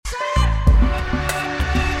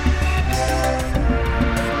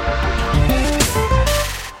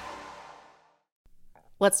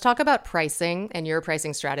Let's talk about pricing and your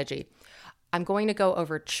pricing strategy. I'm going to go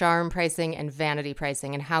over charm pricing and vanity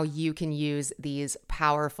pricing and how you can use these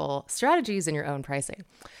powerful strategies in your own pricing.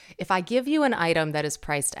 If I give you an item that is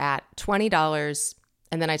priced at $20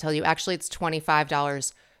 and then I tell you actually it's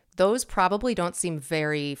 $25, those probably don't seem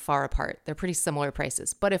very far apart. They're pretty similar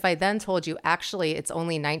prices. But if I then told you actually it's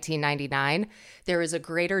only $19.99, there is a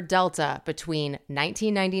greater delta between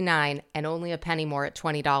 $19.99 and only a penny more at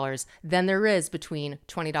 $20 than there is between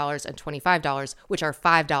 $20 and $25, which are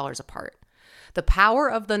 $5 apart. The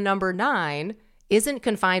power of the number 9 isn't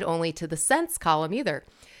confined only to the cents column either.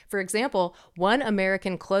 For example, one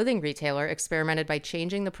American clothing retailer experimented by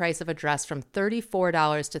changing the price of a dress from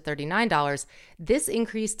 $34 to $39. This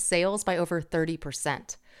increased sales by over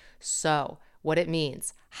 30%. So, what it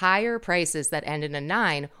means, higher prices that end in a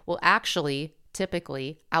 9 will actually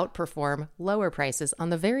typically outperform lower prices on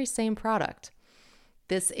the very same product.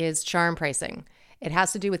 This is charm pricing. It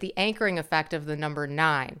has to do with the anchoring effect of the number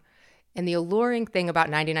 9. And the alluring thing about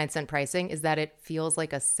 99-cent pricing is that it feels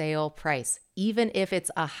like a sale price, even if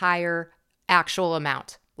it's a higher actual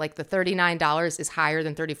amount. Like the $39 is higher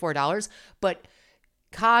than $34, but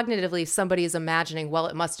cognitively somebody is imagining, well,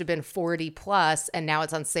 it must have been 40 plus and now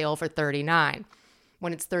it's on sale for 39.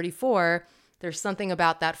 When it's 34, there's something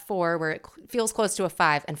about that 4 where it feels close to a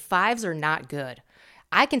 5, and 5s are not good.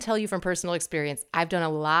 I can tell you from personal experience, I've done a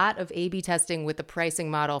lot of A/B testing with the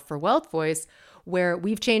pricing model for Wealth Voice, where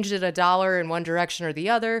we've changed it $1 in one direction or the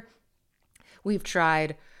other. We've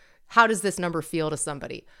tried, how does this number feel to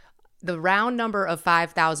somebody? The round number of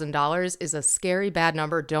 $5,000 is a scary bad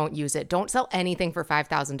number. Don't use it. Don't sell anything for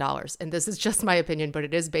 $5,000. And this is just my opinion, but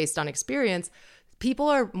it is based on experience. People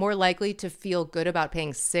are more likely to feel good about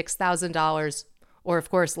paying $6,000 or of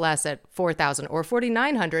course less at $4,000 or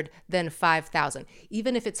 $4,900 than $5,000.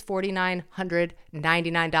 Even if it's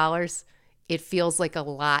 $4,999, it feels like a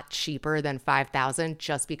lot cheaper than $5,000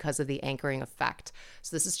 just because of the anchoring effect.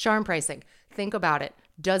 So this is charm pricing. Think about it.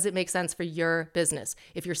 Does it make sense for your business?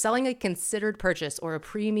 If you're selling a considered purchase or a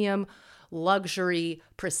premium, luxury,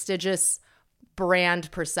 prestigious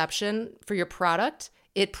brand perception for your product,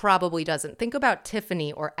 it probably doesn't. Think about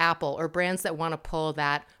Tiffany or Apple or brands that want to pull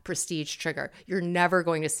that prestige trigger. You're never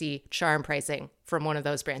going to see charm pricing from one of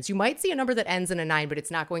those brands. You might see a number that ends in a 9, but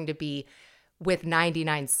it's not going to be with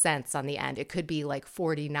 99 cents on the end. It could be like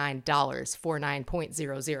 $49,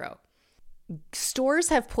 49.00. Stores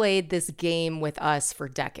have played this game with us for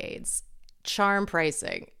decades, charm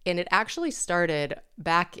pricing. And it actually started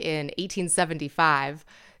back in 1875.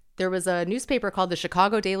 There was a newspaper called the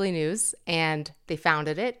Chicago Daily News, and they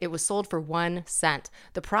founded it. It was sold for 1 cent.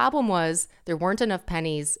 The problem was there weren't enough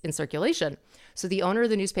pennies in circulation. So the owner of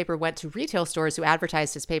the newspaper went to retail stores who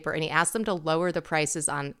advertised his paper, and he asked them to lower the prices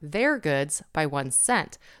on their goods by 1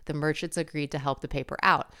 cent. The merchants agreed to help the paper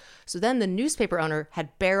out. So then the newspaper owner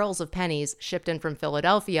had barrels of pennies shipped in from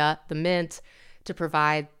Philadelphia, the mint, to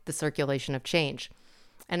provide the circulation of change.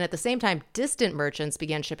 And at the same time, distant merchants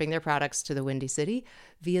began shipping their products to the Windy City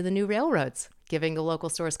via the new railroads, giving the local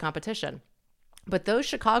stores competition. But those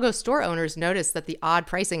Chicago store owners noticed that the odd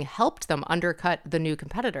pricing helped them undercut the new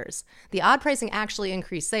competitors. The odd pricing actually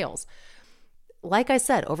increased sales. Like I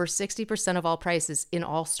said, over 60% of all prices in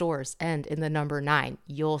all stores end in the number 9.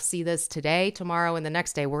 You'll see this today, tomorrow, and the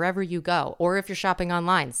next day, wherever you go. Or if you're shopping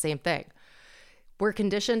online, same thing. We're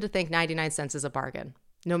conditioned to think 99 cents is a bargain,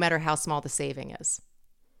 no matter how small the saving is.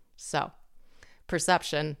 So,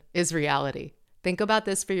 perception is reality. Think about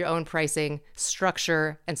this for your own pricing,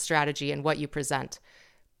 structure, and strategy and what you present.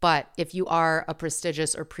 But if you are a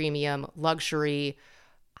prestigious or premium, luxury,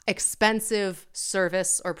 expensive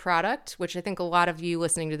service or product, which I think a lot of you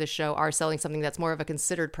listening to this show are selling something that's more of a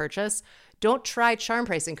considered purchase, don't try charm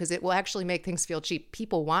pricing because it will actually make things feel cheap.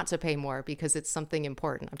 People want to pay more because it's something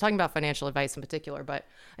important. I'm talking about financial advice in particular, but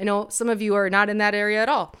I know some of you are not in that area at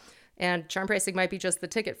all. And charm pricing might be just the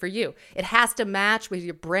ticket for you. It has to match with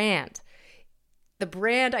your brand. The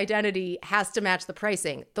brand identity has to match the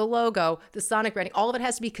pricing, the logo, the sonic branding, all of it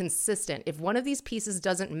has to be consistent. If one of these pieces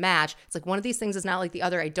doesn't match, it's like one of these things is not like the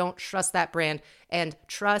other. I don't trust that brand. And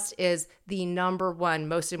trust is the number one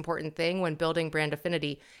most important thing when building brand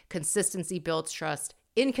affinity. Consistency builds trust.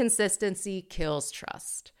 Inconsistency kills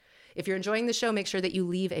trust. If you're enjoying the show, make sure that you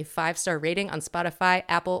leave a 5-star rating on Spotify,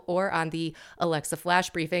 Apple, or on the Alexa Flash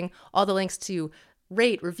Briefing. All the links to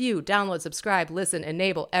rate, review, download, subscribe, listen,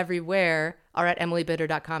 enable everywhere are at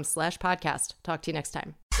emilybitter.com/podcast. Talk to you next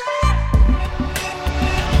time.